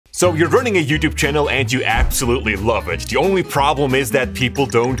So you're running a YouTube channel and you absolutely love it. The only problem is that people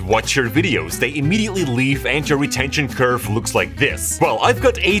don't watch your videos. They immediately leave and your retention curve looks like this. Well, I've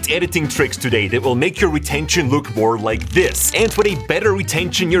got 8 editing tricks today that will make your retention look more like this. And with a better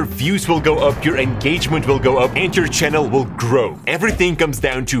retention, your views will go up, your engagement will go up, and your channel will grow. Everything comes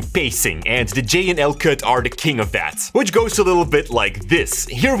down to pacing, and the J and L cut are the king of that. Which goes a little bit like this.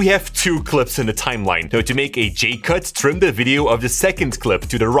 Here we have 2 clips in the timeline. Now to make a J cut, trim the video of the second clip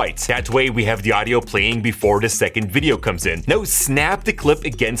to the right. That way we have the audio playing before the second video comes in. Now snap the clip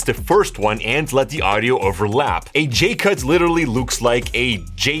against the first one and let the audio overlap. A J cut literally looks like a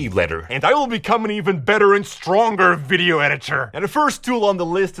J letter. And I will become an even better and stronger video editor. And the first tool on the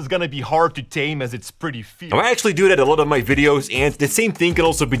list is gonna be hard to tame as it's pretty fierce. Now, I actually do that a lot of my videos, and the same thing can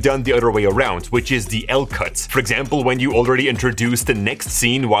also be done the other way around, which is the L cut. For example, when you already introduce the next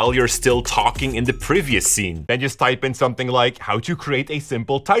scene while you're still talking in the previous scene. Then just type in something like how to create a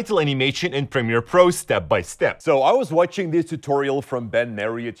simple title animation in Premiere Pro step by step. So I was watching this tutorial from Ben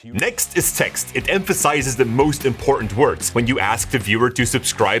Marriott. Next is text. It emphasizes the most important words. When you ask the viewer to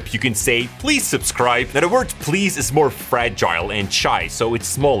subscribe, you can say, please subscribe. Now the word please is more fragile and shy, so it's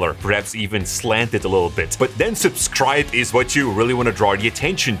smaller, perhaps even slanted a little bit. But then subscribe is what you really want to draw the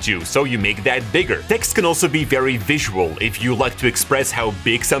attention to, so you make that bigger. Text can also be very visual. If you like to express how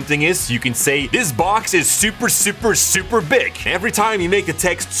big something is, you can say, this box is super, super, super big. Every time you make the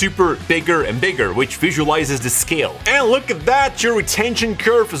text super bigger and bigger, which visualizes the scale. And look at that, your retention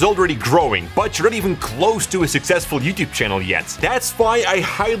curve is already growing, but you're not even close to a successful YouTube channel yet. That's why I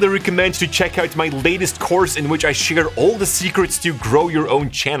highly recommend to check out my latest course in which I share all the secrets to grow your own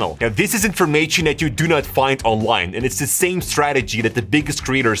channel. Now this is information that you do not find online, and it's the same strategy that the biggest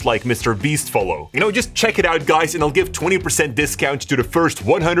creators like Mr. Beast follow. You know, just check it out guys, and I'll give 20% discount to the first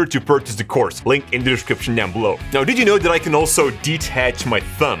 100 to purchase the course. Link in the description down below. Now did you know that I can also detach my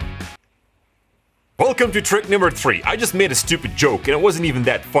thumb? Welcome to trick number 3. I just made a stupid joke and it wasn't even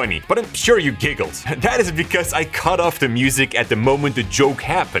that funny, but I'm sure you giggled. That is because I cut off the music at the moment the joke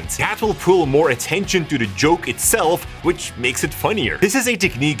happened. That will pull more attention to the joke itself, which makes it funnier. This is a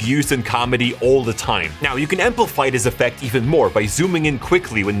technique used in comedy all the time. Now, you can amplify this effect even more by zooming in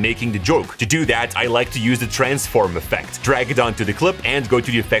quickly when making the joke. To do that, I like to use the transform effect. Drag it onto the clip and go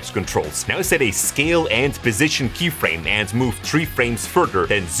to the effects controls. Now set a scale and position keyframe and move 3 frames further,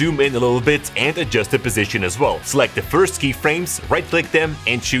 then zoom in a little bit and adjust the position as well. Select the first keyframes, right-click them,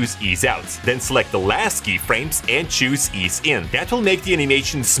 and choose Ease Out. Then select the last keyframes and choose Ease In. That will make the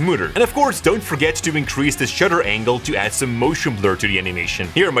animation smoother. And of course, don't forget to increase the shutter angle to add some motion blur to the animation.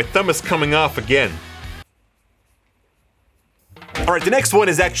 Here, my thumb is coming off again. Alright, the next one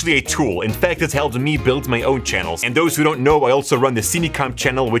is actually a tool. In fact, it's helped me build my own channels. And those who don't know, I also run the Cinecomp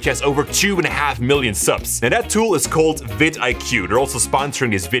channel, which has over 2.5 million subs. Now that tool is called vidIQ. They're also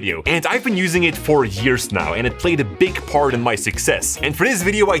sponsoring this video. And I've been using it for years now, and it played a big part in my success. And for this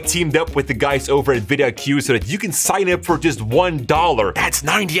video, I teamed up with the guys over at vidIQ so that you can sign up for just $1. That's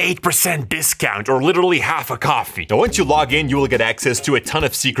 98% discount, or literally half a coffee. Now once you log in, you will get access to a ton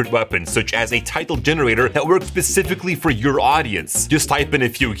of secret weapons, such as a title generator that works specifically for your audience. Just type in a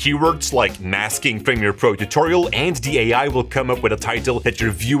few keywords like masking Premiere Pro tutorial and the AI will come up with a title that your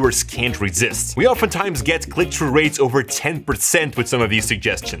viewers can't resist. We oftentimes get click-through rates over 10% with some of these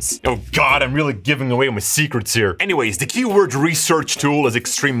suggestions. Oh god, I'm really giving away my secrets here. Anyways, the keyword research tool is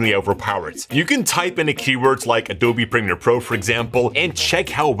extremely overpowered. You can type in a keyword like Adobe Premiere Pro, for example, and check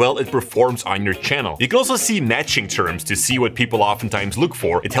how well it performs on your channel. You can also see matching terms to see what people oftentimes look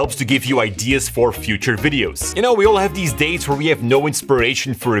for. It helps to give you ideas for future videos. You know, we all have these days where we have no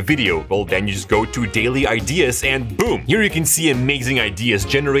inspiration for a video. Well, then you just go to daily ideas and boom! Here you can see amazing ideas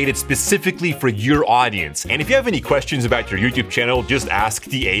generated specifically for your audience. And if you have any questions about your YouTube channel, just ask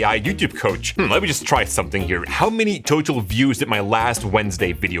the AI YouTube coach. Let me just try something here. How many total views did my last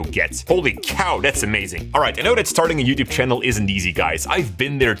Wednesday video get? Holy cow, that's amazing. Alright, I know that starting a YouTube channel isn't easy, guys. I've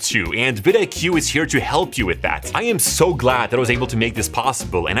been there too, and vidIQ is here to help you with that. I am so glad that I was able to make this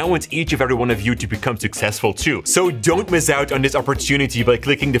possible, and I want each and every one of you to become successful too. So don't miss out on this opportunity by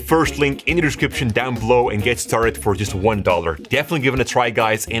clicking the first link in the description down below and get started for just $1. Definitely give it a try,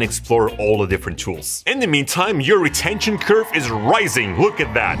 guys, and explore all the different tools. In the meantime, your retention curve is rising. Look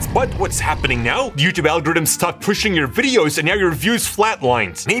at that. But what's happening now? The YouTube algorithm stopped pushing your videos and now your views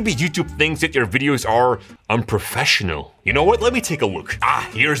flatlined. Maybe YouTube thinks that your videos are unprofessional. You know what? Let me take a look.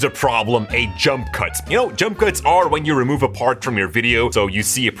 Here's the problem, a jump cut. You know, jump cuts are when you remove a part from your video, so you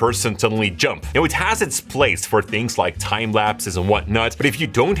see a person suddenly jump. Now, it has its place for things like time lapses and whatnot, but if you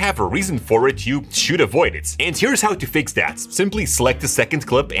don't have a reason for it, you should avoid it. And here's how to fix that. Simply select the second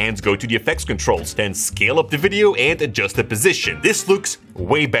clip and go to the effects controls, then scale up the video and adjust the position. This looks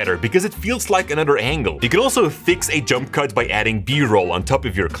way better because it feels like another angle. You can also fix a jump cut by adding B-roll on top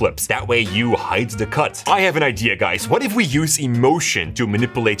of your clips. That way you hide the cut. I have an idea, guys. What if we use emotion to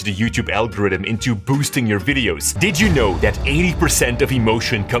manipulate the YouTube algorithm into boosting your videos? Did you know that 80% of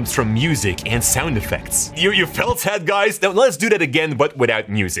emotion comes from music and sound effects? You felt that, guys? Now let's do that again, but without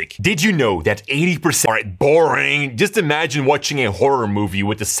music. Did you know that 80%— Alright, boring. Just imagine watching a horror movie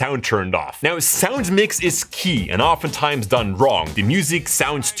with the sound turned off. Now, sound mix is key and oftentimes done wrong. The music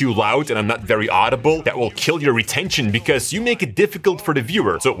sounds too loud and I'm not very audible. That will kill your retention because you make it difficult for the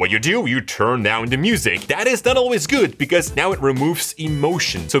viewer. So what you do, you turn down the music. That is not always good because now it removes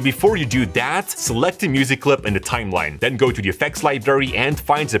emotion. So before you do that, select the music clip in the timeline. Then go to the effects library and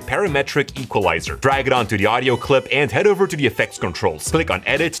find the parametric equalizer. Drag it onto the audio clip and head over to the effects controls. Click on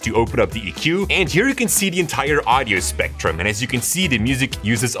edit to open up the EQ, and here you can see the entire audio spectrum, and as you can see, the music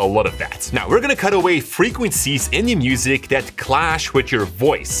uses a lot of that. Now we're gonna cut away frequencies in the music that clash with your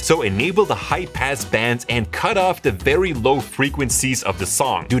voice. So enable the high pass band and cut off the very low frequencies of the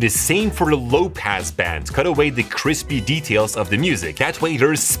song. Do the same for the low pass band. Cut away the crispy details of the music. That way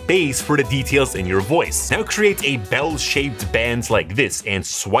there's space for the details in your voice. Now create a bell-shaped band like this and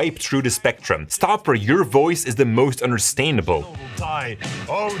swipe through the spectrum. Stop where your voice is the most understandable.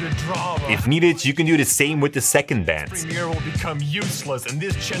 Oh, the drama. If needed, you can do the same with the second band. Premiere will become useless and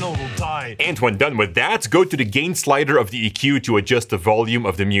this channel will die. And when done with that, go to the gain slider of the EQ to adjust the volume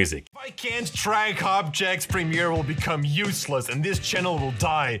of the music. If I can't track objects, Premiere will become useless and this channel will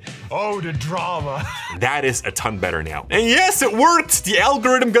die. Oh, the drama. That is a ton better now. And yes, it worked! The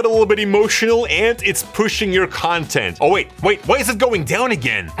algorithm got a little bit emotional and it's pushing your content. Oh wait, why is it going down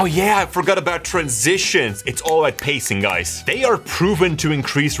again? Oh yeah, I forgot about transitions. It's all about pacing, guys. They are proven to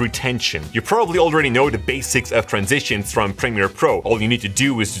increase retention. You probably already know the basics of transitions from Premiere Pro. All you need to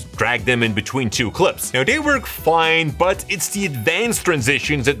do is just drag them in between two clips. Now they work fine, but it's the advanced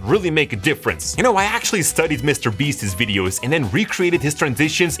transitions that really make a difference. You know, I actually studied Mr. Beast's videos and then recreated his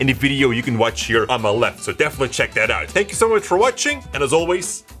transitions in the video you can watch here on my left, so definitely check that out. Thank you so much for watching, and as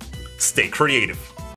always, stay creative.